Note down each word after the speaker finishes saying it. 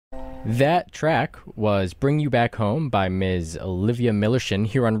That track was Bring You Back Home by Ms. Olivia Millershin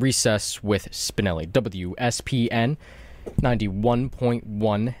here on Recess with Spinelli. WSPN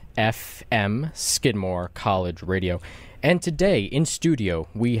 91.1 FM, Skidmore College Radio. And today in studio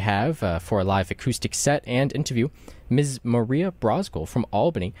we have, for a live acoustic set and interview, Ms. Maria Brosgol from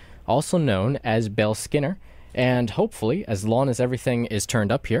Albany, also known as Belle-Skinner. And hopefully, as long as everything is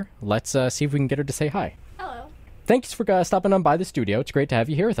turned up here, let's see if we can get her to say hi. Hello. Thanks for stopping on by the studio. It's great to have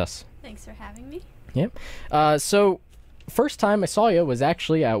you here with us. Thanks for having me. Yeah. So, first time I saw you was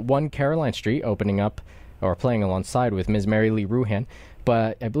actually at 1 Caroline Street, opening up, or playing alongside with Ms. Mary Lee Ruhan.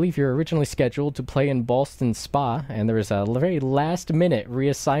 But I believe you're originally scheduled to play in Ballston Spa, and there was a very last-minute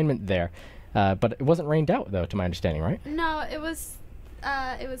reassignment there. But it wasn't rained out, though, to my understanding, right? No, it was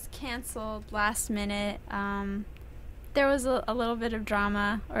canceled last minute. There was a little bit of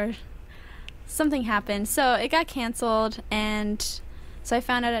drama, or something happened. So it got canceled, and so I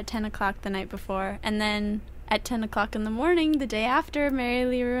found out at 10 o'clock the night before. And then at 10 o'clock in the morning, the day after, Mary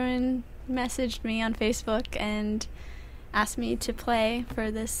Lee Ruhan messaged me on Facebook and asked me to play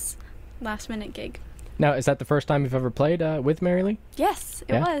for this last-minute gig. Now, is that the first time you've ever played with Mary Lee? Yes,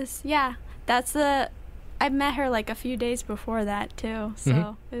 it was. Yeah. I met her like a few days before that, too.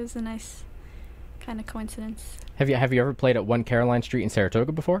 So It was a nice kind of coincidence. Have you ever played at 1 Caroline Street in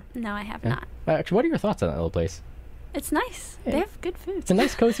Saratoga before? No, I have not. Actually, what are your thoughts on that little place? It's nice. Yeah. They have good food. It's a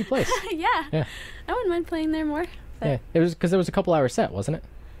nice, cozy place. Yeah. I wouldn't mind playing there more. But Yeah, it was because it was a couple-hour set, wasn't it?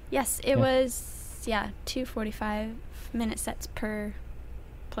 Yes, it was, 2 45-minute sets per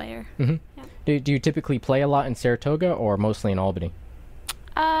player. Mm-hmm. Yeah. Do you typically play a lot in Saratoga or mostly in Albany?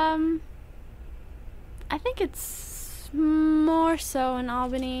 I think it's more so in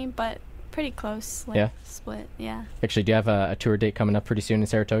Albany, but pretty close, split, yeah. Actually, do you have a tour date coming up pretty soon in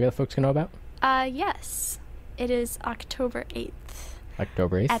Saratoga that folks can know about? Yes. It is October 8th.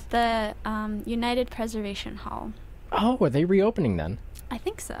 October 8th? At the United Preservation Hall. Oh, are they reopening then? I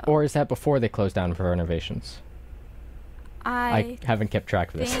think so. Or is that before they close down for renovations? I haven't kept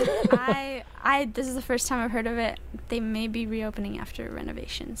track of this. This is the first time I've heard of it. They may be reopening after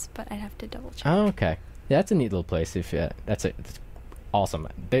renovations, but I'd have to double check. Oh, okay. Yeah, that's a neat little place. That's awesome.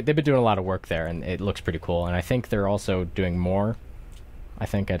 They've been doing a lot of work there, and it looks pretty cool. And I think they're also doing more. I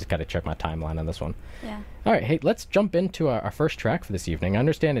think I just got to check my timeline on this one. Yeah. All right, hey, let's jump into our first track for this evening. I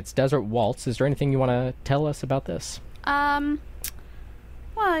understand it's Desert Waltz. Is there anything you want to tell us about this? Well,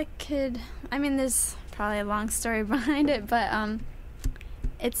 there's probably a long story behind it, but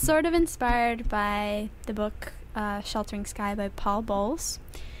it's sort of inspired by the book Sheltering Sky by Paul Bowles,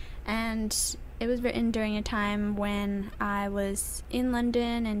 and it was written during a time when I was in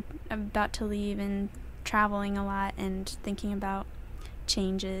London and about to leave and traveling a lot and thinking about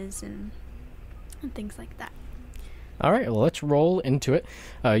changes and things like that. All right, well, let's roll into it.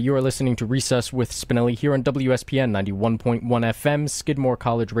 You are listening to Recess with Spinelli here on WSPN 91.1 FM, Skidmore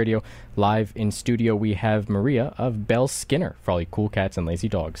College Radio. Live in studio, we have Maria of Belle-Skinner for all you cool cats and lazy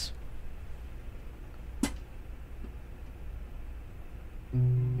dogs.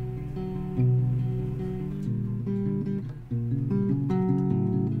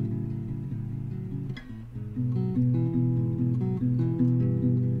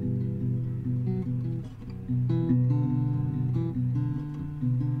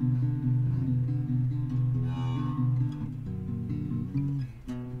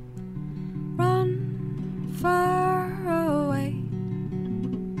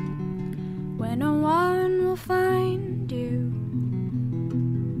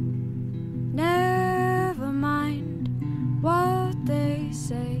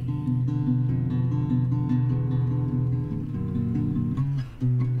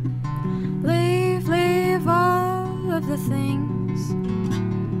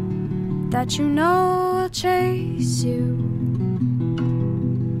 That you know will chase you.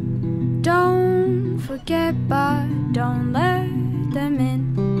 Don't forget, but don't let them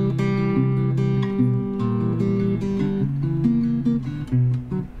in.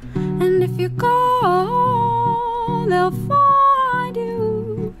 And if you go, they'll find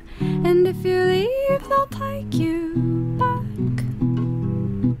you. And if you leave, they'll take you back.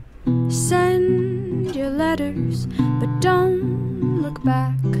 Send your letters, but don't look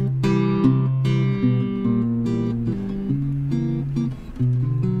back.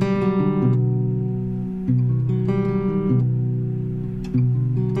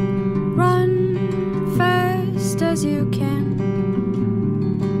 As you can,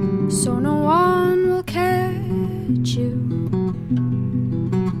 so no one will catch you.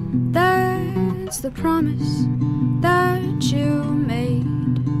 That's the promise that you made.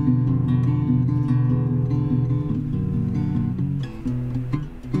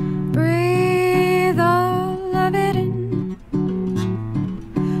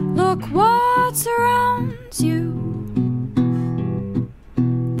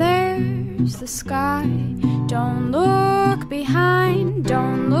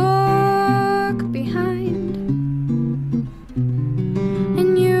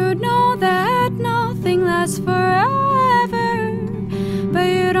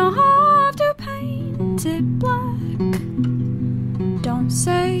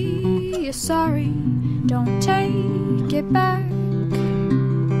 say you're sorry, don't take it back.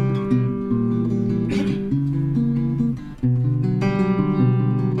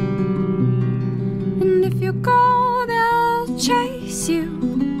 And if you go, they'll chase you.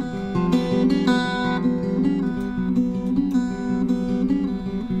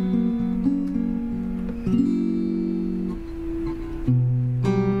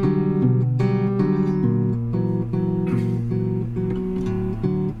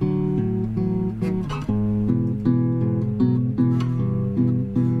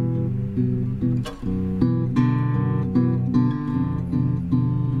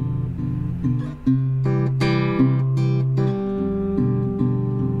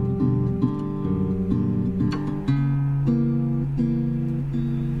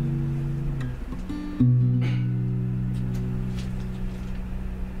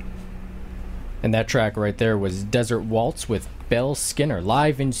 And that track right there was Desert Waltz with Belle-Skinner,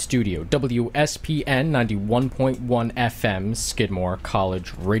 live in studio. WSPN 91.1 FM, Skidmore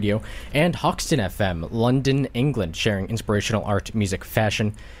College Radio, and Hoxton FM, London, England, sharing inspirational art, music,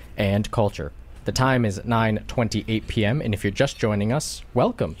 fashion, and culture. The time is 9:28 p.m., and if you're just joining us,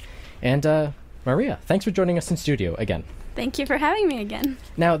 welcome. And Maria, thanks for joining us in studio again. Thank you for having me again.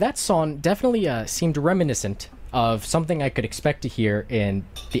 Now, that song definitely seemed reminiscent of something I could expect to hear in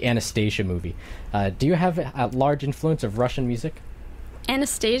the Anastasia movie. Do you have a large influence of Russian music?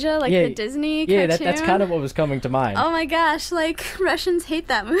 Anastasia, like the Disney cartoon? Yeah, that's kind of what was coming to mind. Oh my gosh, like Russians hate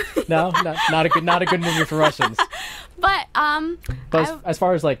that movie. No, not a good movie for Russians. But as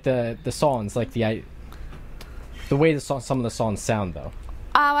far as like the songs, like the way some of the songs sound though.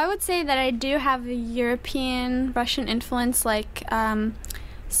 I would say that I do have a European Russian influence, like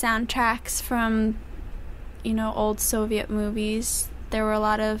soundtracks from old Soviet movies. There were a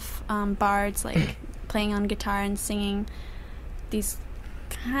lot of bards like playing on guitar and singing these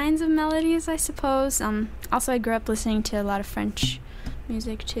kinds of melodies, I suppose. Also, I grew up listening to a lot of French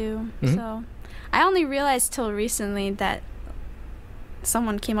music too. Mm-hmm. So I only realized till recently that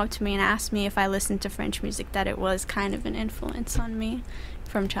someone came up to me and asked me if I listened to French music, that it was kind of an influence on me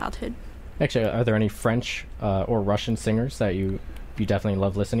from childhood. Actually, are there any French or Russian singers that you definitely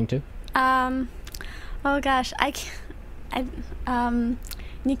love listening to? Oh gosh,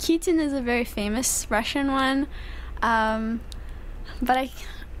 Nikitin is a very famous Russian one, but I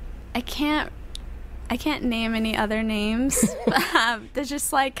can't name any other names. They're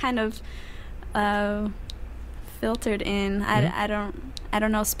just like kind of filtered in. Mm-hmm. I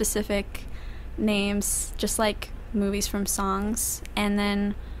don't know specific names, just like movies from songs, and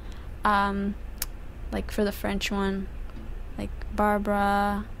then like for the French one, like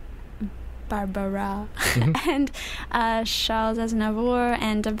Barbara, mm-hmm. and Charles Aznavour,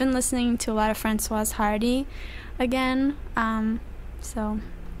 and I've been listening to a lot of Françoise Hardy again, so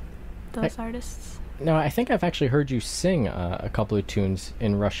those artists. No, I think I've actually heard you sing a couple of tunes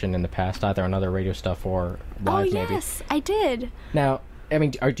in Russian in the past, either on other radio stuff or live maybe. Oh yes, I did. Now, I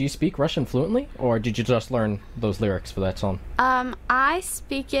mean, do you speak Russian fluently, or did you just learn those lyrics for that song? I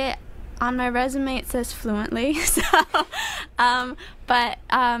speak it. On my resume it says fluently, so, but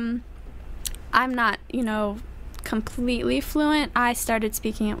I'm not, completely fluent. I started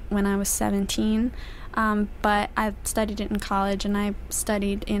speaking it when I was 17, but I studied it in college, and I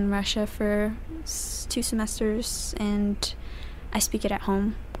studied in Russia for 2 semesters, and I speak it at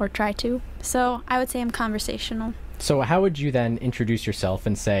home, or try to. So I would say I'm conversational. So how would you then introduce yourself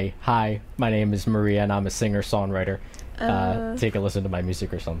and say, "Hi, my name is Maria, and I'm a singer-songwriter. Take a listen to my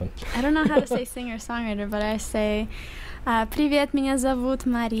music," or something? I don't know how to say singer-songwriter, but I say, "Привет, меня зовут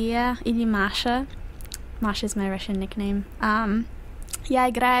Мария или Маша." Masha is my Russian nickname. Я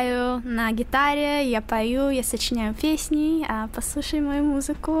играю на гитаре, я пою, я сочиняю песни. Послушай мою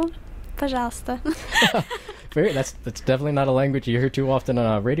музыку, пожалуйста. That's definitely not a language you hear too often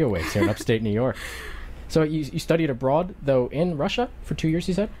on radio waves here in upstate New York. So you studied abroad, though, in Russia for 2 years,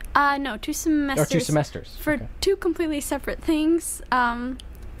 you said? No, 2 semesters. Or 2 semesters. For okay. 2 completely separate things.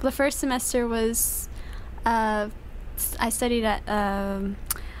 The first semester was, I studied at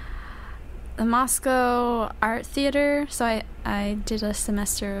the Moscow Art Theater, so I did a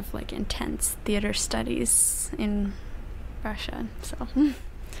semester of like intense theater studies in Russia. So,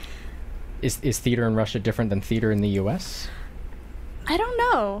 is theater in Russia different than theater in the U.S.? I don't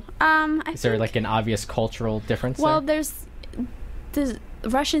know. Is there like an obvious cultural difference? Well, there? the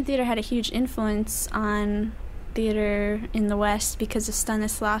Russian theater had a huge influence on theater in the West because of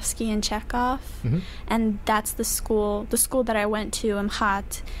Stanislavski and Chekhov, mm-hmm. and that's the school that I went to,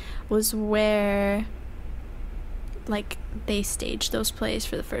 MCHAT, was where like they staged those plays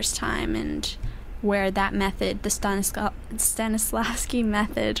for the first time, and where that method, the Stanislavski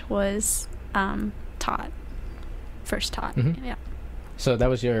method, was first taught. Mm-hmm. Yeah. So that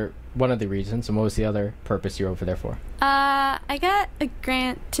was one of the reasons, and what was the other purpose you were over there for? I got a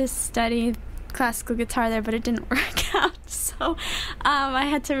grant to study classical guitar there, but it didn't work out, so I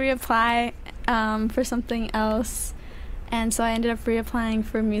had to reapply for something else, and so I ended up reapplying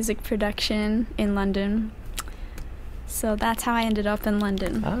for music production in London. So that's how I ended up in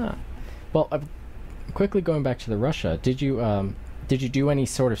London. Well, quickly going back to the Russia, did you do any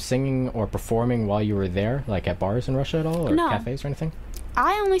sort of singing or performing while you were there, like at bars in Russia at all, or No. cafes or anything?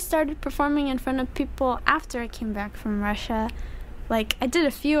 I only started performing in front of people after I came back from Russia. Like, I did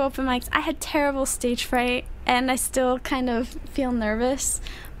a few open mics. I had terrible stage fright, and I still kind of feel nervous,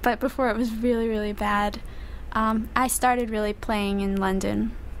 but before it was really, really bad. I started really playing in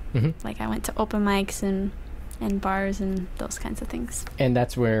London. Mm-hmm. Like, I went to open mics and bars and those kinds of things. And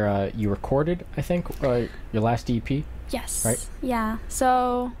that's where you recorded, I think, your last EP? Yes. Right? Yeah.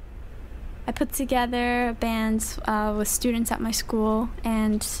 So I put together bands with students at my school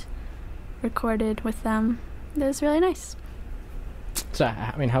and recorded with them. It was really nice. So,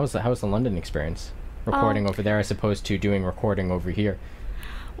 I mean, how was the London experience? Recording over there as opposed to doing recording over here?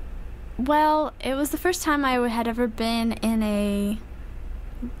 Well, it was the first time I had ever been in a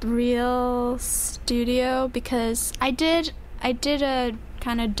real studio, because I did a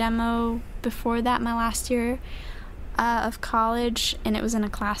kind of demo before that, my last year of college, and it was in a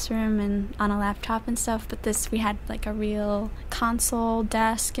classroom and on a laptop and stuff, but we had like a real console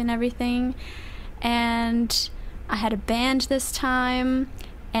desk and everything, and I had a band this time,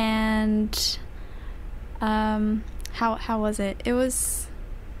 and how was it? It was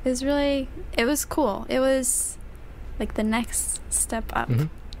cool. It was like the next step up.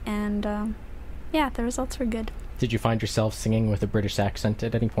 Mm-hmm. And yeah, the results were good. Did you find yourself singing with a British accent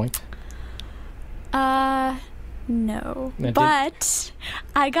at any point? No. But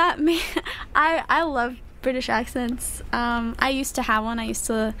I love British accents. I used to have one.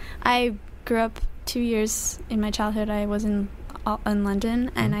 I grew up 2 years in my childhood. I was in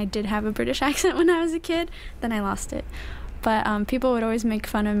London, and I did have a British accent when I was a kid. Then I lost it. But people would always make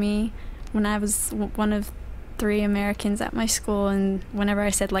fun of me when I was one of 3 Americans at my school, and whenever I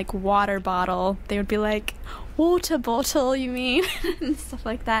said like water bottle, they would be like, water bottle, you mean? And stuff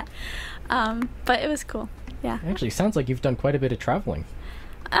like that. But it was cool. Yeah. Actually, sounds like you've done quite a bit of traveling.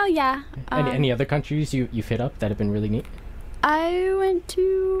 Oh yeah. Any other countries you've hit up that have been really neat? I went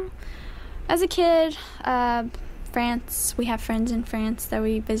to, as a kid, France. We have friends in France that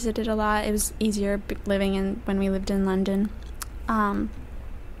we visited a lot. It was easier living when we lived in London.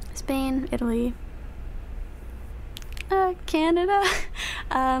 Spain, Italy, Canada.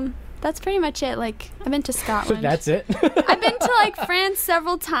 That's pretty much it. Like, I've been to Scotland. That's it? I've been to like France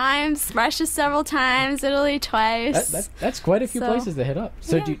several times, Russia several times, Italy twice. That's quite a few places to hit up.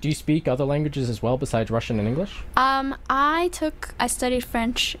 So yeah. Do you speak other languages as well besides Russian and English? I studied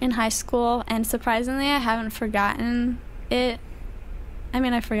French in high school, and surprisingly, I haven't forgotten it. I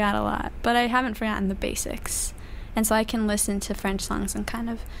mean, I forgot a lot, but I haven't forgotten the basics. And so I can listen to French songs and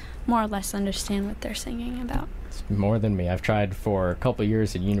kind of more or less understand what they're singing about. It's more than me. I've tried for a couple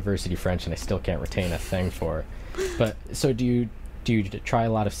years at university French, and I still can't retain a thing for it. But so do you try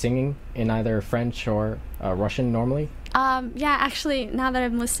a lot of singing in either French or Russian normally? Yeah, actually, now that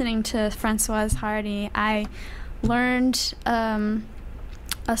I'm listening to Françoise Hardy, I learned a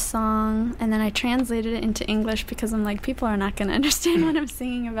song, and then I translated it into English because I'm like, people are not going to understand what I'm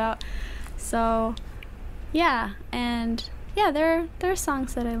singing about. So, yeah, and yeah, there are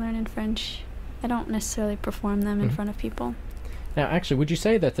songs that I learn in French. I don't necessarily perform them in front of people. Now, actually, would you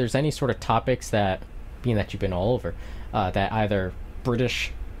say that there's any sort of topics that, being that you've been all over, that either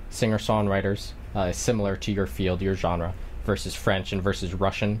British singer-songwriters, similar to your field, your genre, versus French and versus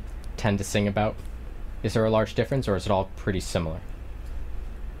Russian, tend to sing about? Is there a large difference, or is it all pretty similar?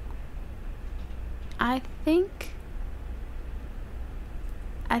 I think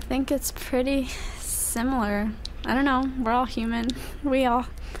it's pretty similar. I don't know. We're all human. We all.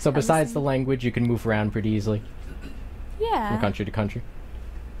 So besides the language, you can move around pretty easily? Yeah. From country to country?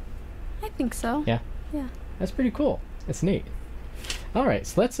 I think so. Yeah? Yeah. That's pretty cool. That's neat. All right,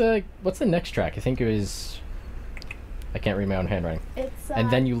 so let's, what's the next track? I think it was, I can't read my own handwriting. It's,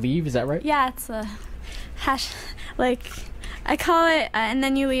 And Then You Leave, is that right? Yeah, it's a hash, like, I call it, and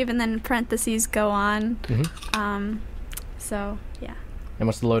then you leave, and then parentheses go on. Mm-hmm. So, yeah. And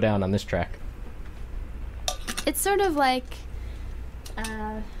what's the lowdown on this track? It's sort of like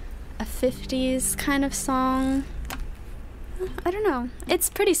a 50s kind of song. I don't know. It's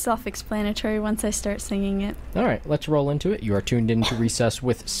pretty self-explanatory once I start singing it. All right, let's roll into it. You are tuned in to Recess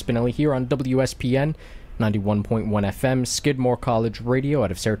with Spinelli here on WSPN 91.1 FM, Skidmore College Radio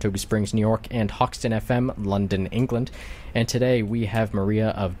out of Saratoga Springs, New York, and Hoxton FM, London, England. And today we have Maria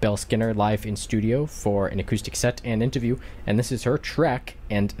of Belle-Skinner live in studio for an acoustic set and interview, and this is her track,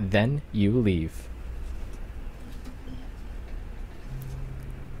 And Then You Leave.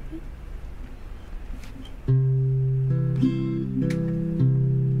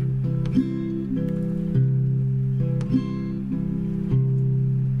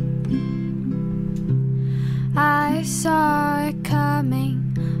 I saw it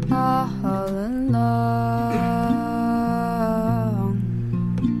coming all along.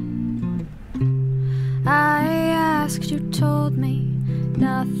 I asked, you told me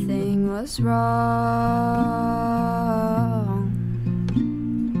nothing was wrong.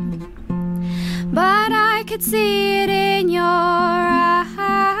 But I could see it in your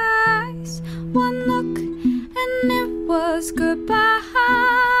eyes. One look and it was goodbye.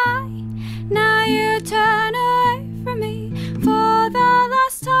 Now you turn away from me for the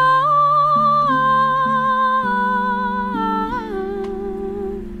last time,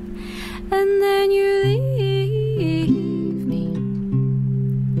 and then you leave me,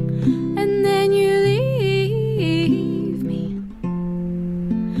 and then you leave me,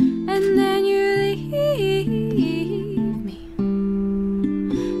 and then you leave me,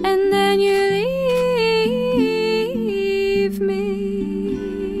 and then you leave me.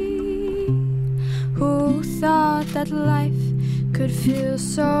 Who thought that life could feel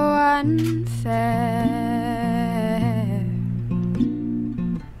so unfair?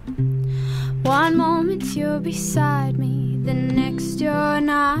 One moment you're beside me, the next you're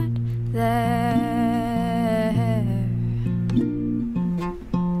not there.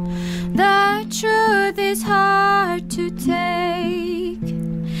 The truth is hard to take,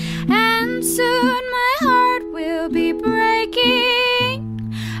 and soon my heart will be breaking.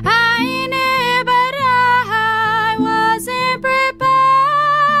 I knew, but I wasn't prepared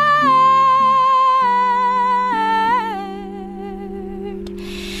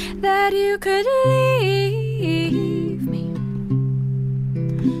that you could leave me,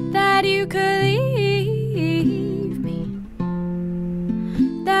 that you could leave me,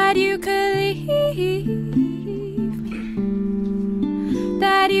 that you could leave me,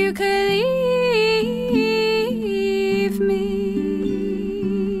 that you could leave me.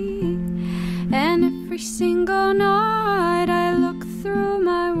 And every single night I look through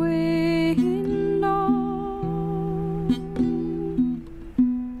my window,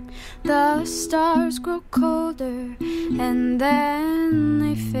 the stars grow colder and then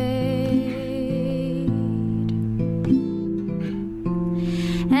they fade.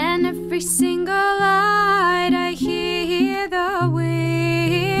 And every single night I hear the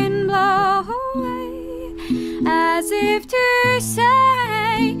wind blow away, as if to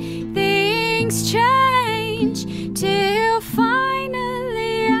say things change, till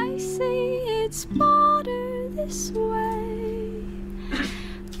finally I see it's better this way.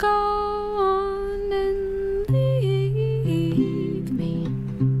 Go on and leave me,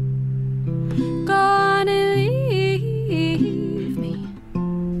 go on and leave me,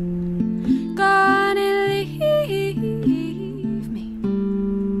 go on and leave me,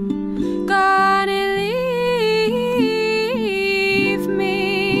 go on and leave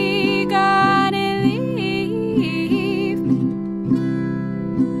me, go on and leave me, go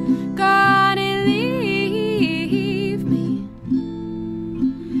on and leave me,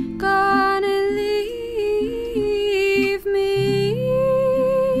 go on and leave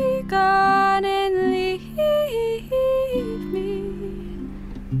me, go on and leave me.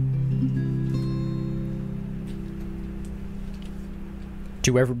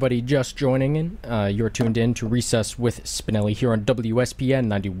 To everybody just joining in, you're tuned in to Recess with Spinelli here on WSPN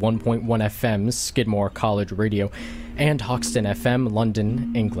 91.1 FM, Skidmore College Radio, and Hoxton FM,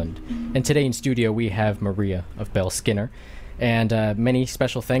 London, England. And today in studio we have Maria of Belle-Skinner. And many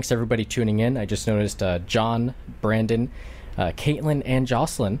special thanks to everybody tuning in. I just noticed John, Brandon, Caitlin, and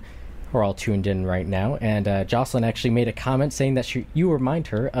Jocelyn are all tuned in right now. And Jocelyn actually made a comment saying that you remind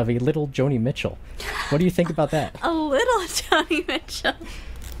her of a little Joni Mitchell. What do you think about that? A little Joni Mitchell.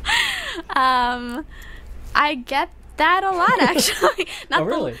 I get that a lot, actually. Not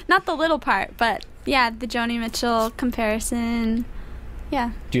really? Not the little part, but yeah, the Joni Mitchell comparison.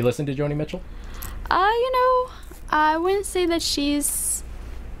 Yeah. Do you listen to Joni Mitchell? I wouldn't say that she's,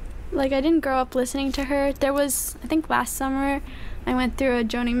 like, I didn't grow up listening to her. There was, I think last summer, I went through a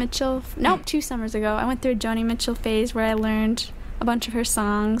Joni Mitchell, 2 summers ago, I went through a Joni Mitchell phase where I learned a bunch of her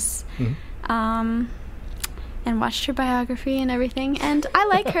songs. Mm-hmm. and watched her biography and everything. And I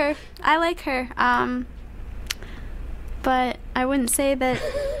like her. I like her. But I wouldn't say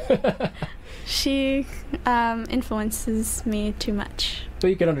that she influences me too much. But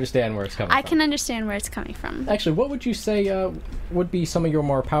you can understand where it's coming from. I can understand where it's coming from. Actually, what would you say would be some of your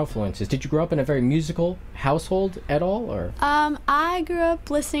more powerful influences? Did you grow up in a very musical household at all, or? I grew up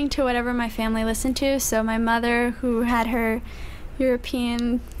listening to whatever my family listened to. So my mother, who had her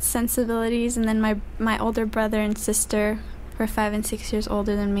European sensibilities, and then my older brother and sister were 5 and 6 years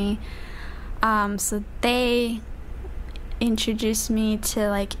older than me. So they introduced me to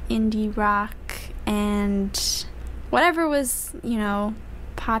like indie rock and whatever was,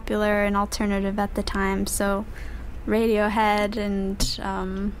 popular and alternative at the time. So Radiohead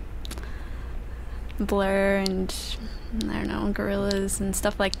and Blur and I don't know, Gorillaz and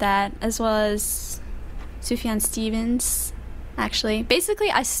stuff like that, as well as Sufjan Stevens. Actually, basically,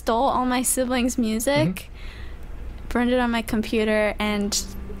 I stole all my siblings' music, burned it on my computer, and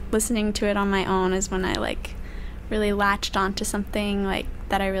listening to it on my own is when I really latched onto something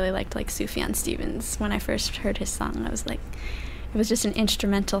that I really liked, like Sufjan Stevens. When I first heard his song, I was like, it was just an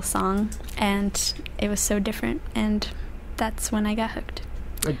instrumental song, and it was so different, and that's when I got hooked.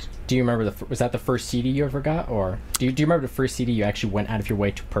 Do you remember was that the first CD you ever got, or do you remember the first CD you actually went out of your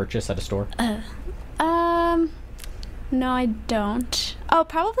way to purchase at a store? No, I don't. Oh,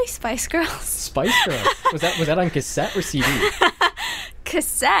 probably Spice Girls. Spice Girls. Was that on cassette or CD?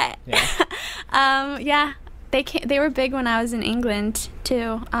 Cassette. Yeah. Yeah. They were big when I was in England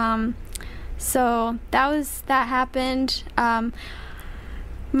too. So that happened.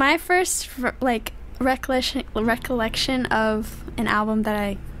 My first recollection of an album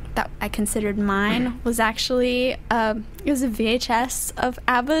that I considered mine was actually it was a VHS of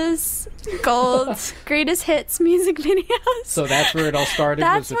ABBA's Gold Greatest Hits music videos. So that's where it all started.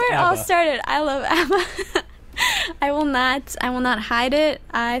 That's was with where it ABBA. all started. I love ABBA. I will not hide it.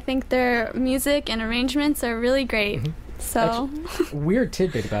 I think their music and arrangements are really great. So Actually, weird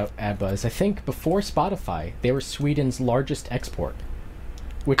tidbit about ABBA is I think before Spotify they were Sweden's largest export,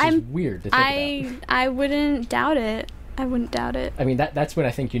 which is weird to think about. I wouldn't doubt it. I wouldn't doubt it. I mean, that's when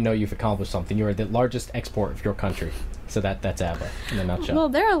I think you've accomplished something. You are the largest export of your country. So that's ABBA in a nutshell. Well,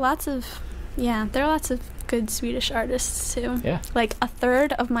 there are lots of good Swedish artists too. Yeah. Like a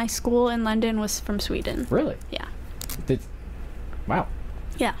third of my school in London was from Sweden. Really? Yeah. Wow.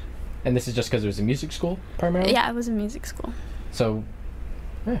 Yeah. And this is just because it was a music school primarily? Yeah, it was a music school. So,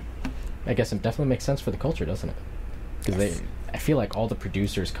 I guess it definitely makes sense for the culture, doesn't it? Because I feel like all the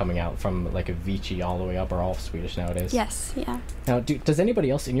producers coming out from like Avicii all the way up are all Swedish nowadays. Yes, yeah. Now, does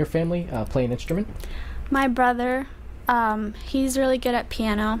anybody else in your family play an instrument? My brother, he's really good at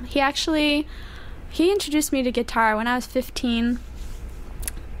piano. He introduced me to guitar when I was 15.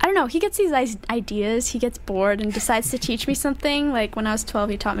 I don't know, he gets these ideas, he gets bored and decides to teach me something. Like when I was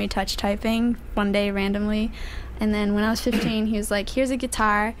 12, he taught me touch typing one day randomly. And then when I was 15, he was like, here's a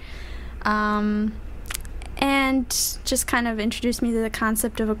guitar. And just kind of introduced me to the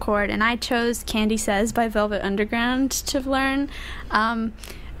concept of a chord. And I chose Candy Says by Velvet Underground to learn. And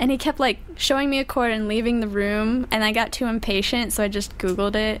he kept showing me a chord and leaving the room, and I got too impatient, so I just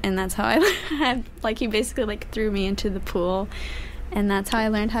Googled it, and that's how I learned. He basically threw me into the pool, and that's how I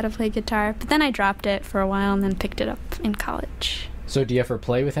learned how to play guitar. But then I dropped it for a while and then picked it up in college. So do you ever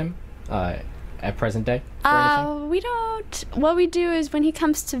play with him at present day? Or we don't. What we do is when he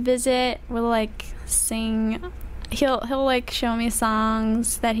comes to visit, we'll sing. He'll show me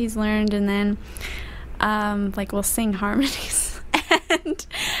songs that he's learned, and then we'll sing harmonies.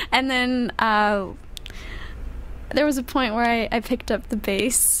 And then there was a point where I picked up the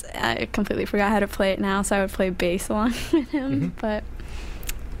bass. I completely forgot how to play it now, so I would play bass along with him. But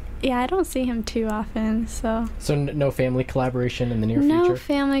yeah, I don't see him too often. So no family collaboration in the near future? No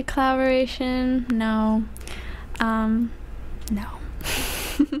family collaboration. No. No.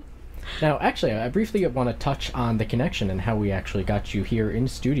 Now, actually, I briefly want to touch on the connection and how we actually got you here in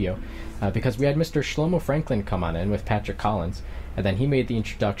studio, because we had Mr. Shlomo Franklin come on in with Patrick Collins, and then he made the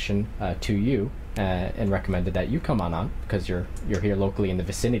introduction to you and recommended that you come on because you're here locally in the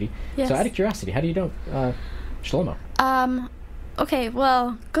vicinity. Yes. So out of curiosity, how do you know Shlomo? Okay,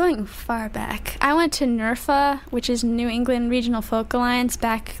 well, going far back, I went to NERFA, which is New England Regional Folk Alliance,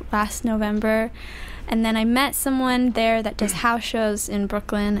 back last November. And then I met someone there that does house shows in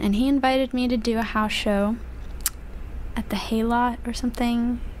Brooklyn, and he invited me to do a house show at the Haylot or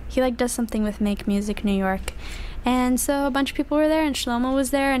something. He does something with Make Music New York. And so a bunch of people were there, and Shlomo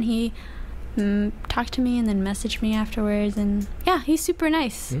was there, and he talked to me and then messaged me afterwards. And yeah, he's super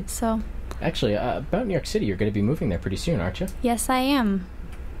nice. So actually, about New York City, you're going to be moving there pretty soon, aren't you? Yes, I am.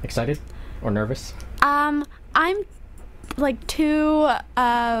 Excited or nervous? I'm like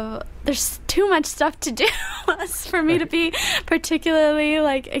there's too much stuff to do for me to be particularly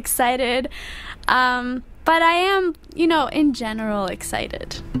like excited. But I am, in general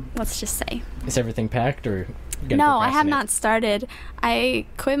excited. Let's just say. Is everything packed or? No, I have not started. I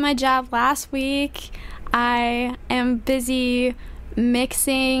quit my job last week. I am busy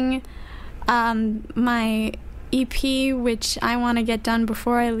mixing my EP, which I want to get done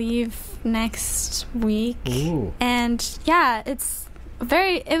before I leave next week. Ooh. And yeah, it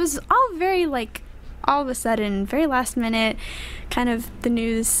was all very like all of a sudden, very last minute. Kind of the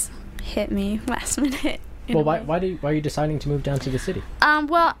news hit me last minute. Well, why are you deciding to move down to the city?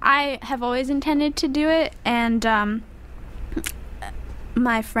 Well, I have always intended to do it, and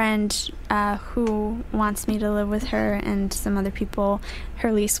my friend who wants me to live with her and some other people,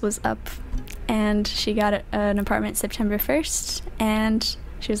 her lease was up, and she got an apartment September 1st, and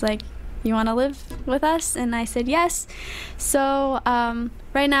she was like, "You want to live with us?" And I said yes. So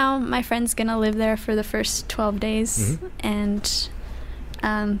right now, my friend's going to live there for the first 12 days, and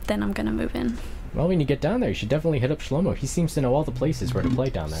then I'm going to move in. Well, when you get down there, you should definitely hit up Shlomo. He seems to know all the places where to play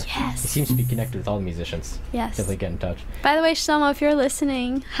down there. Yes. He seems to be connected with all the musicians. Yes. Definitely get in touch. By the way, Shlomo, if you're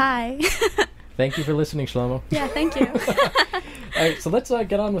listening, hi. Thank you for listening, Shlomo. Yeah, thank you. All right, so let's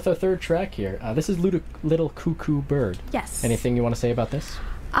get on with our third track here. This is Little Cuckoo Bird. Yes. Anything you want to say about this?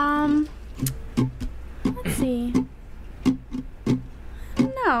 Let's see.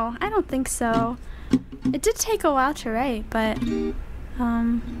 No, I don't think so. It did take a while to write, but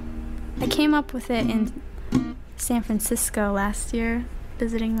I came up with it in San Francisco last year,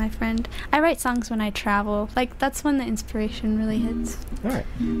 visiting my friend. I write songs when I travel. Like, that's when the inspiration really hits. All right.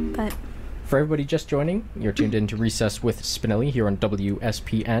 But for everybody just joining, you're tuned in to Recess with Spinelli here on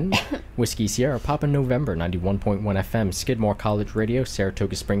WSPN, Whiskey Sierra, Papa November, 91.1 FM, Skidmore College Radio,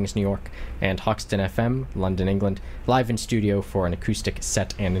 Saratoga Springs, New York, and Hoxton FM, London, England, live in studio for an acoustic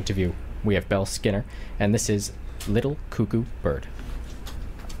set and interview. We have Belle-Skinner, and this is Little Cuckoo Bird.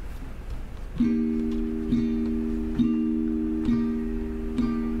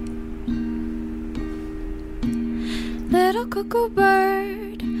 Little cuckoo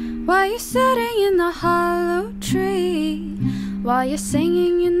bird, while you're sitting in the hollow tree, while you're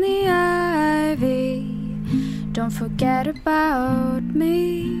singing in the ivy, don't forget about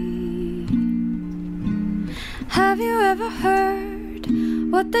me. Have you ever heard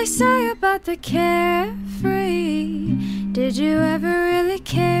what they say about the carefree? Did you ever really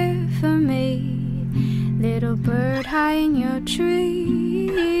care for me, little bird high in your tree?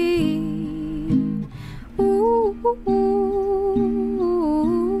 Ooh, ooh, ooh,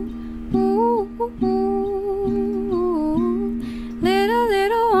 ooh, ooh.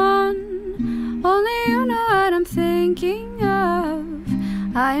 Little one, only you know what I'm thinking of.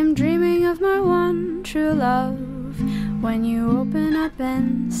 I am dreaming of my one true love, when you open up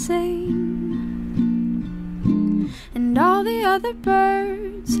and sing. And all the other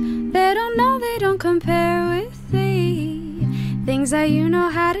birds, they don't know, they don't compare with thee. Things that you know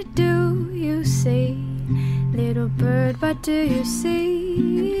how to do, you see, little bird, but do you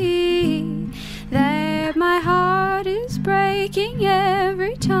see that my heart is breaking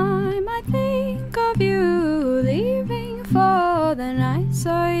every time I think of you leaving for the night so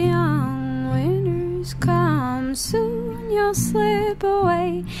young? Winters come, soon you'll slip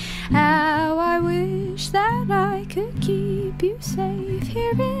away. How I wish that I could keep you safe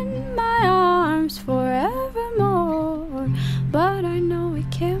here in my arms forevermore, but I know it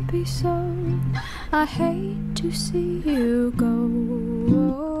can't be so. I hate to see you go.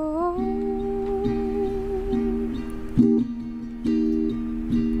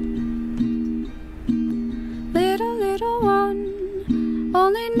 Little one,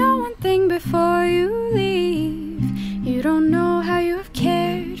 only know one thing before you leave. You don't know how you have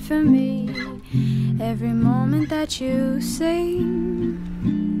cared for me every moment that you sing.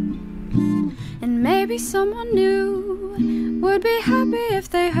 And maybe someone new would be happy if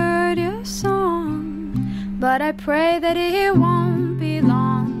they heard your song, but I pray that it won't be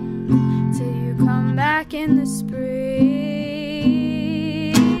long till you come back in the spring.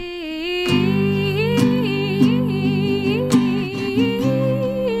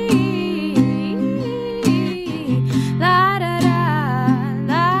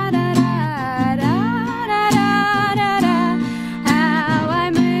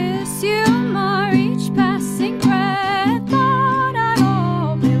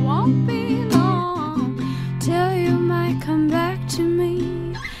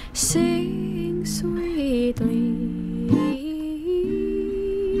 Sing sweetly.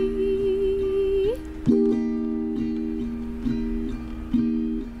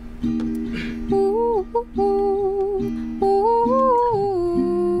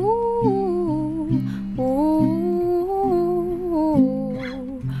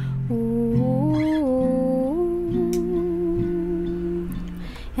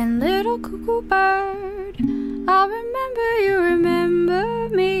 And little cuckoo bird, I'll remember you remember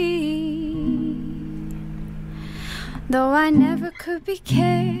me. Though I never could be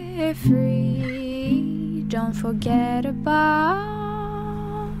carefree, don't forget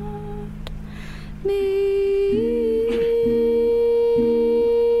about me.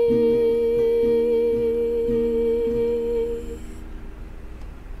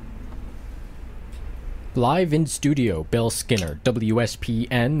 Live in studio, Belle-Skinner,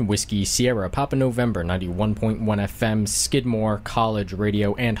 WSPN, Whiskey Sierra, Papa November, 91.1 FM, Skidmore, College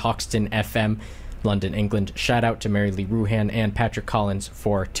Radio, and Hoxton FM, London, England. Shout out to Mary Lee Ruhan and Patrick Collins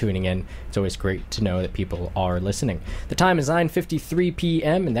for tuning in. It's always great to know that people are listening. The time is 9:53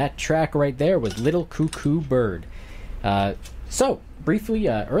 p.m., and that track right there was Little Cuckoo Bird. So, briefly,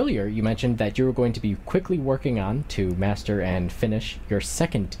 earlier you mentioned that you were going to be quickly working on to master and finish your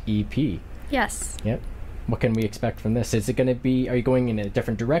second EP. Yes. Yep. What can we expect from this? Is it going to be, are you going in a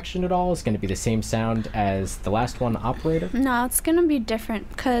different direction at all? Is it going to be the same sound as the last one, Operator? No, it's going to be different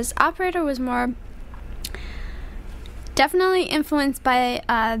because Operator was more definitely influenced by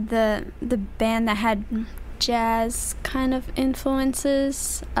the band that had jazz kind of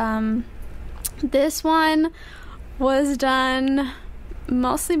influences. This one was done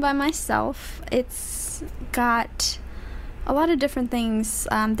mostly by myself. It's got a lot of different things.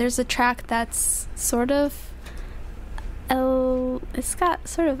 There's a track that's sort of it's got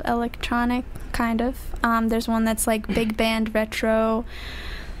sort of electronic kind of. There's one that's like big band retro.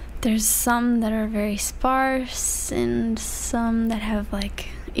 There's some that are very sparse and some that have like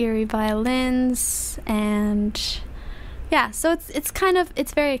eerie violins, and yeah, so it's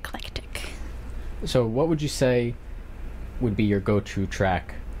very eclectic. So what would you say would be your go-to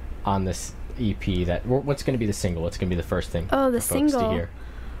track on this EP? That what's going to be the single? What's going to be the first thing? Oh, the for folks single. to hear?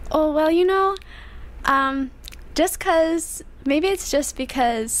 Oh, well, just because maybe it's just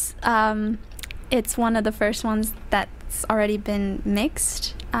because it's one of the first ones that's already been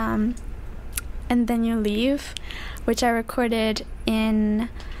mixed, and Then You Leave, which I recorded in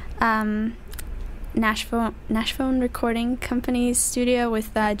Nashville Recording Company's studio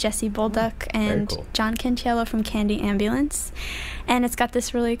with Jesse Bolduc and cool. John Cantiello from Candy Ambulance. And it's got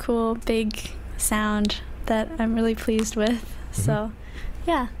this really cool big sound that I'm really pleased with. Mm-hmm. So,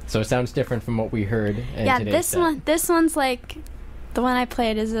 yeah. So it sounds different from what we heard in today's set. This one's like, the one I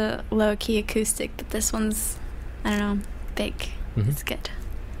played is a low-key acoustic, but this one's, I don't know, big. Mm-hmm. It's good.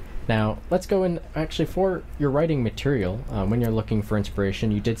 Now, let's go in, actually, for your writing material, when you're looking for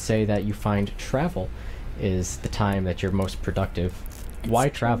inspiration, you did say that you find travel is the time that you're most productive. Why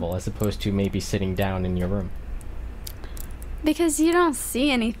travel as opposed to maybe sitting down in your room? Because you don't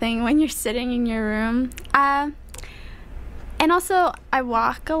see anything when you're sitting in your room. And also, I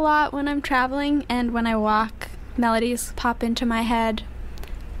walk a lot when I'm traveling, and when I walk, melodies pop into my head.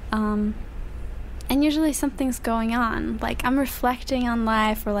 And usually something's going on. Like, I'm reflecting on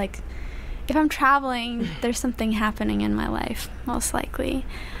life, or like, if I'm traveling, there's something happening in my life, most likely.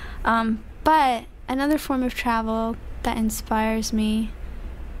 But another form of travel that inspires me,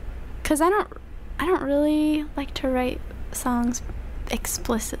 because I don't really like to write songs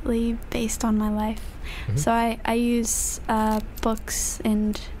explicitly based on my life. Mm-hmm. So I use books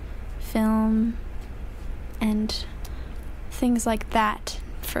and film and things like that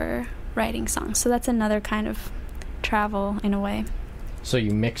for writing songs. So that's another kind of travel in a way. So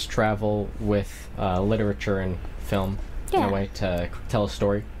you mix travel with literature and film in a way to tell a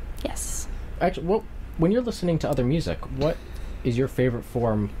story? Yes. Actually, when you're listening to other music, what is your favorite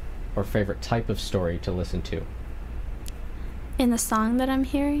form or favorite type of story to listen to? In the song that I'm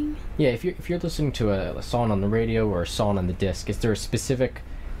hearing? Yeah, if you're listening to a song on the radio or a song on the disc, is there a specific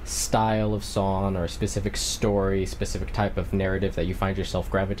style of song or a specific story, specific type of narrative that you find yourself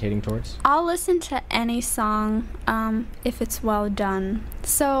gravitating towards? I'll listen to any song if it's well done.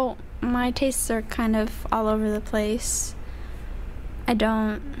 So my tastes are kind of all over the place. I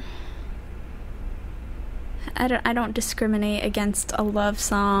don't discriminate against a love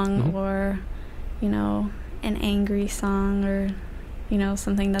song, mm-hmm. or, an angry song, or,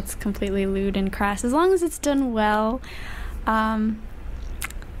 something that's completely lewd and crass, as long as it's done well.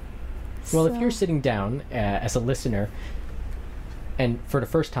 Well, if you're sitting down as a listener, and for the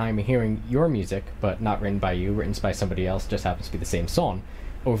first time hearing your music, but not written by you, written by somebody else, just happens to be the same song,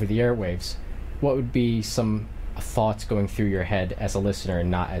 over the airwaves, what would be some thoughts going through your head as a listener and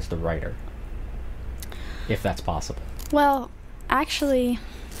not as the writer? If that's possible. Well, actually,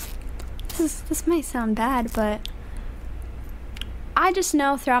 this might sound bad, but I just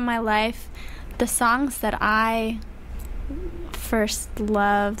know throughout my life, the songs that I first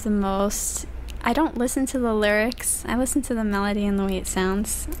loved the most, I don't listen to the lyrics. I listen to the melody and the way it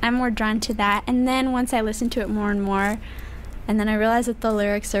sounds. I'm more drawn to that. And then once I listen to it more and more, and then I realize that the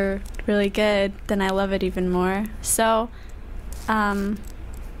lyrics are really good, then I love it even more. So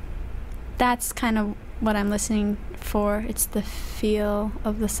that's kind of what I'm listening for. It's the feel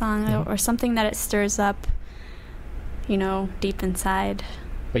of the song, or something that it stirs up, deep inside.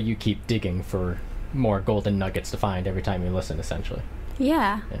 But you keep digging for more golden nuggets to find every time you listen, essentially.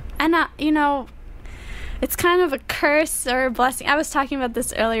 Yeah. And, it's kind of a curse or a blessing. I was talking about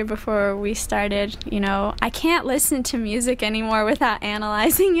this earlier before we started. I can't listen to music anymore without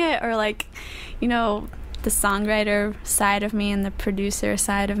analyzing it, or the songwriter side of me and the producer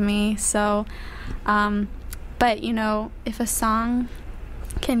side of me. So, but if a song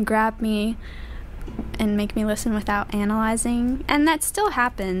can grab me and make me listen without analyzing, and that still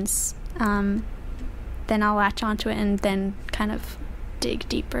happens, then I'll latch onto it and then kind of dig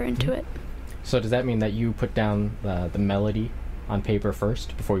deeper into it. So does that mean that you put down the melody on paper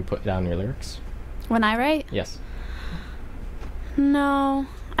first before you put down your lyrics? When I write? Yes. No,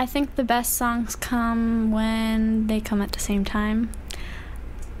 I think the best songs come when they come at the same time,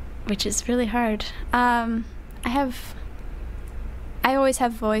 which is really hard. I always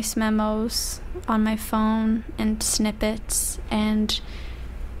have voice memos on my phone and snippets, and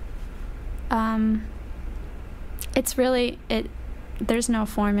it's really there's no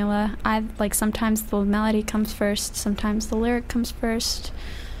formula. Sometimes the melody comes first, sometimes the lyric comes first,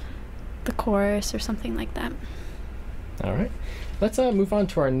 the chorus or something like that. All right. Let's move on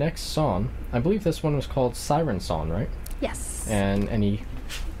to our next song. I believe this one was called Siren Song, right? Yes. And any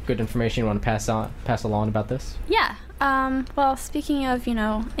good information you want to pass along about this? Yeah. Well, speaking of,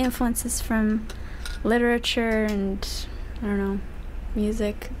 influences from literature and,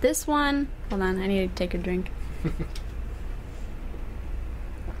 music, this one... Hold on, I need to take a drink.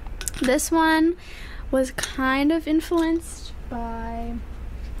 This one was kind of influenced by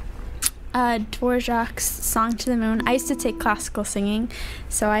Dvorak's Song to the Moon. I used to take classical singing,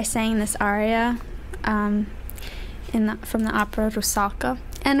 so I sang this aria from the opera Rusalka.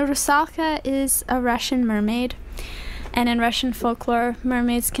 And Rusalka is a Russian mermaid, and in Russian folklore,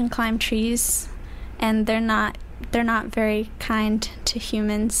 mermaids can climb trees, and they're not very kind to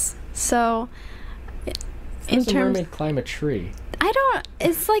humans. So, how does a mermaid climb a tree?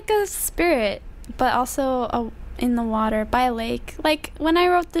 It's like a spirit, but also in the water by a lake. Like, when I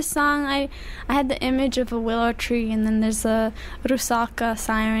wrote this song, I had the image of a willow tree, and then there's a Rusalka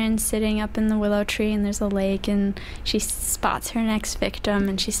siren sitting up in the willow tree, and there's a lake, and she spots her next victim,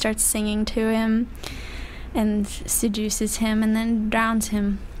 and she starts singing to him and seduces him and then drowns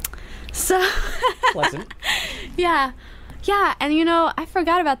him. So pleasant. Yeah, and I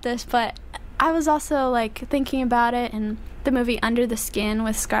forgot about this, but I was also thinking about it, and the movie Under the Skin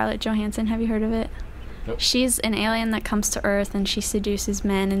with Scarlett Johansson. Have you heard of it? Nope. She's an alien that comes to Earth, and she seduces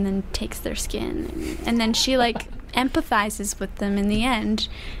men and then takes their skin, and then she empathizes with them in the end.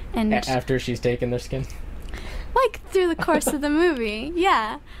 And after she's taken their skin? Through the course of the movie,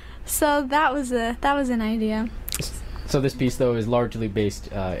 yeah. So that was an idea. So this piece, though, is largely based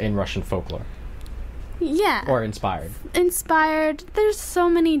in Russian folklore. Yeah. Or inspired. Inspired. There's so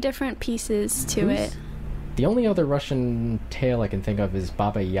many different pieces to it. The only other Russian tale I can think of is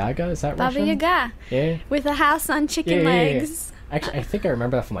Baba Yaga. Is that Russian? Baba Yaga. Yeah. With a house on chicken legs. Yeah. Actually, I think I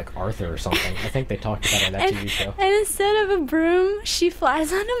remember that from Arthur or something. I think they talked about it in that TV show. And instead of a broom, she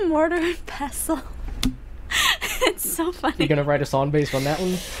flies on a mortar and pestle. It's so funny. You gonna write a song based on that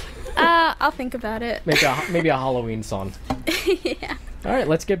one? I'll think about it. Maybe a Halloween song. Yeah. All right,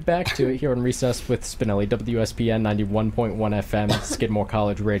 let's get back to it here on Recess with Spinelli, WSPN 91.1 FM, Skidmore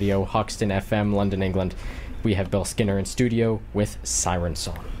College Radio, Hoxton FM, London, England. We have Belle-Skinner in studio with Siren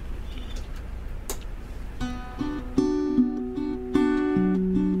Song.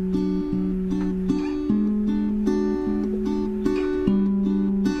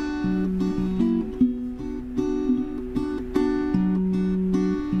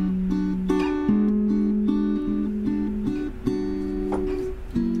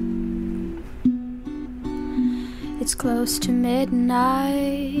 It's close to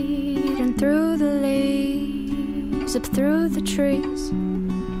midnight, and through the leaves, up through the trees,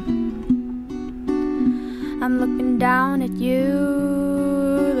 I'm looking down at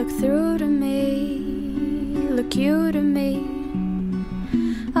you. Look through to me, look you to me.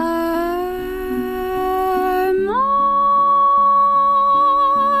 I'm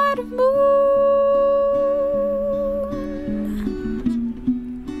out of moon.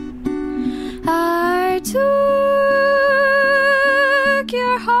 I took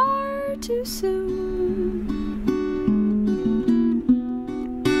your heart too soon.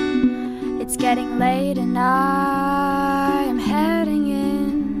 It's getting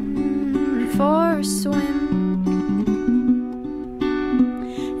a swim.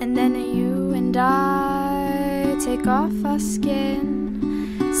 And then you and I take off our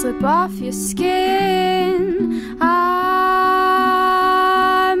skin, slip off your skin.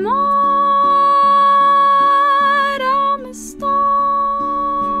 I might a mistake.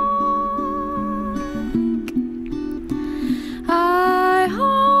 I hope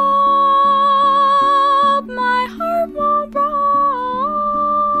my heart won't break.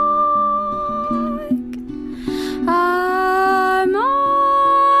 I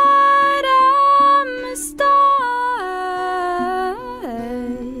might a mistake.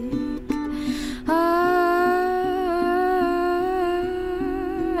 I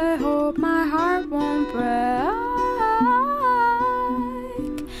hope my heart won't break.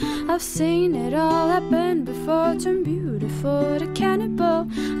 I've seen it all happen before, turn beautiful to cannibal.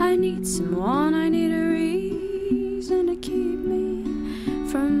 I need someone, I need a reason to keep me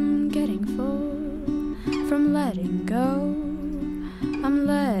from getting full, from letting go. I'm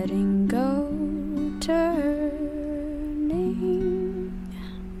letting go, turning.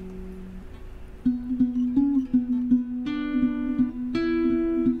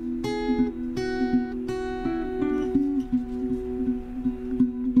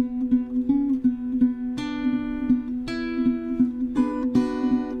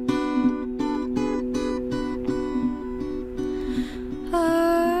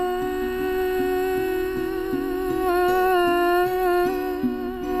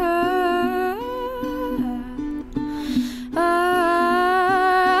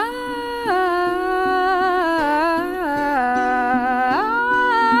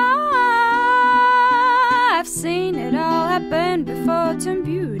 I've seen it all happen before, turn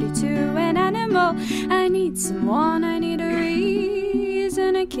beauty to an animal. I need someone, I need a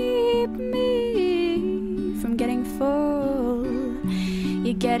reason to keep me from getting full.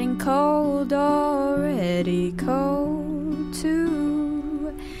 You're getting cold already, cold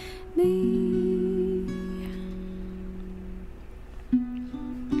to me.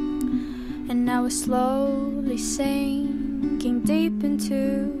 And now we're slowly sinking deep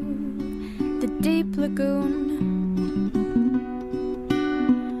into the deep lagoon.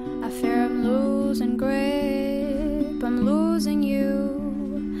 I fear I'm losing grip, I'm losing you,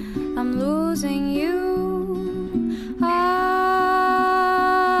 I'm losing you.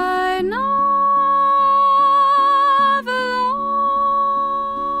 I know I've learned.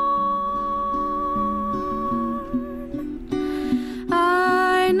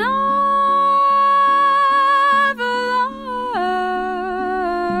 I know I've learned.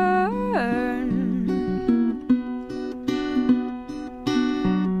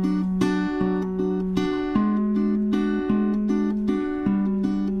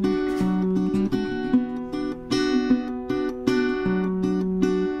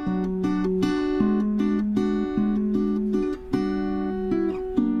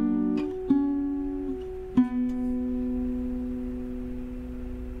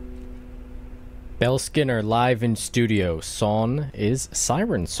 Belle-Skinner live in studio. Song is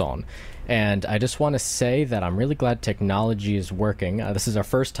Siren Song. And I just want to say that I'm really glad technology is working. This is our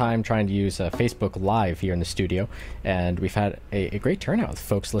first time trying to use Facebook Live here in the studio, and we've had a great turnout with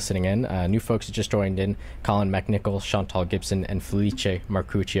folks listening in. New folks who just joined in: Colin McNichol, Chantal Gibson, and Felice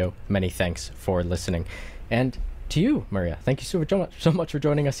Marcuccio. Many thanks for listening. And to you, Maria, thank you so much for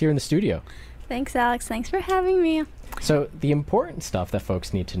joining us here in the studio. Thanks, Alex. Thanks for having me. So the important stuff that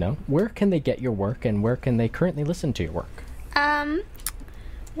folks need to know: where can they get your work, and where can they currently listen to your work?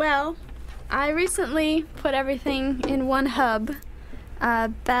 Well, I recently put everything in one hub,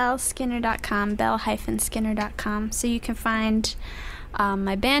 Belle-Skinner.com, belle-skinner.com, so you can find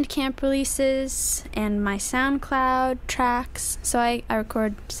my Bandcamp releases and my SoundCloud tracks. So I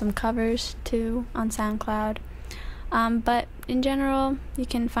record some covers too on SoundCloud. But in general, you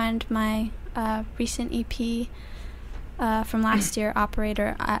can find my recent EP from last year,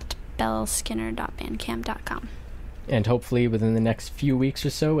 Operator, at belleskinner.bandcamp.com. And hopefully within the next few weeks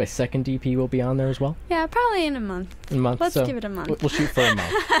or so, a second EP will be on there as well? Yeah, probably in a month. Let's give it a month. We'll shoot for a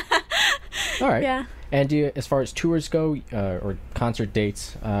month. All right. Yeah. And do you, as far as tours go, or concert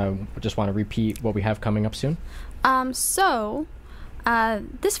dates, just want to repeat what we have coming up soon? This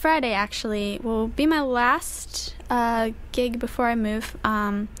Friday, actually, will be my last gig before I move.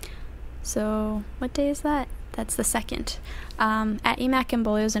 So what day is that? That's the 2nd. At EMAC and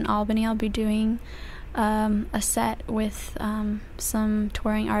Bolio's in Albany, I'll be doing a set with some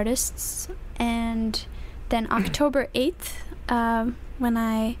touring artists. And then October 8th, when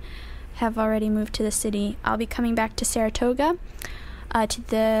I have already moved to the city, I'll be coming back to Saratoga to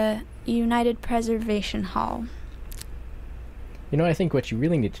the United Preservation Hall. You know, I think what you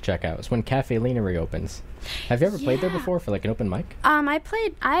really need to check out is when Cafe Lena reopens. Have you ever played there before for like an open mic?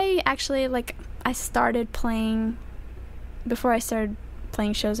 I actually, like, I started playing, before I started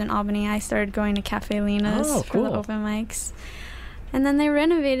playing shows in Albany, I started going to Cafe Lena's for the open mics. And then they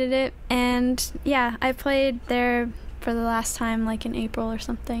renovated it, and yeah, I played there for the last time, like in April or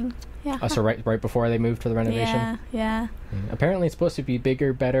something. Yeah. Oh, so right before they moved for the renovation? Yeah. Apparently it's supposed to be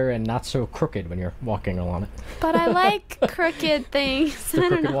bigger, better, and not so crooked when you're walking along it. But I like crooked things. The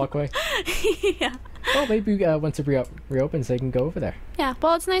crooked walkway? Yeah. Well, maybe once it reopens, they can go over there. Yeah,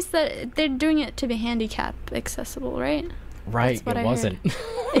 well, it's nice that they're doing it to be handicap accessible, right? Right, it wasn't.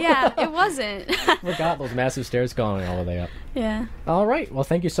 Yeah, it wasn't. Forgot those massive stairs going all the way up. Yeah. All right, well,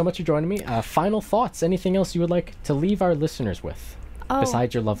 thank you so much for joining me. Final thoughts, anything else you would like to leave our listeners with?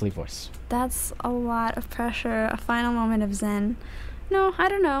 Besides your lovely voice. That's a lot of pressure. A final moment of zen. No, I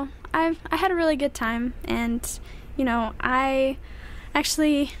don't know. I had a really good time, and you know, I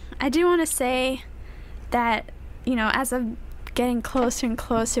do want to say that, you know, as I'm getting closer and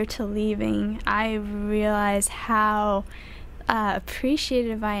closer to leaving, I realize how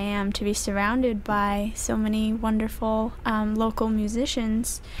appreciative I am to be surrounded by so many wonderful local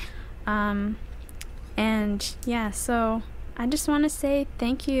musicians, and yeah, so I just want to say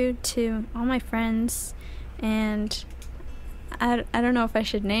thank you to all my friends, and I don't know if I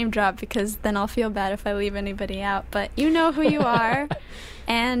should name drop because then I'll feel bad if I leave anybody out, but you know who you are.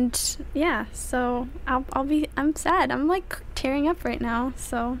 And yeah, so I'm sad. I'm like tearing up right now,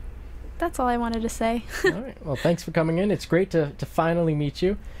 so that's all I wanted to say. All right, well, thanks for coming in. It's great to finally meet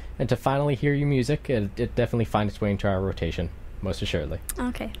you and to finally hear your music. It definitely finds its way into our rotation, most assuredly.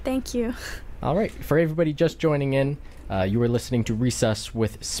 Okay, thank you. All right, for everybody just joining in, you were listening to Recess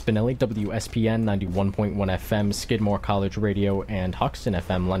with Spinelli, WSPN 91.1 FM, Skidmore College Radio, and Hoxton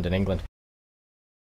FM, London, England.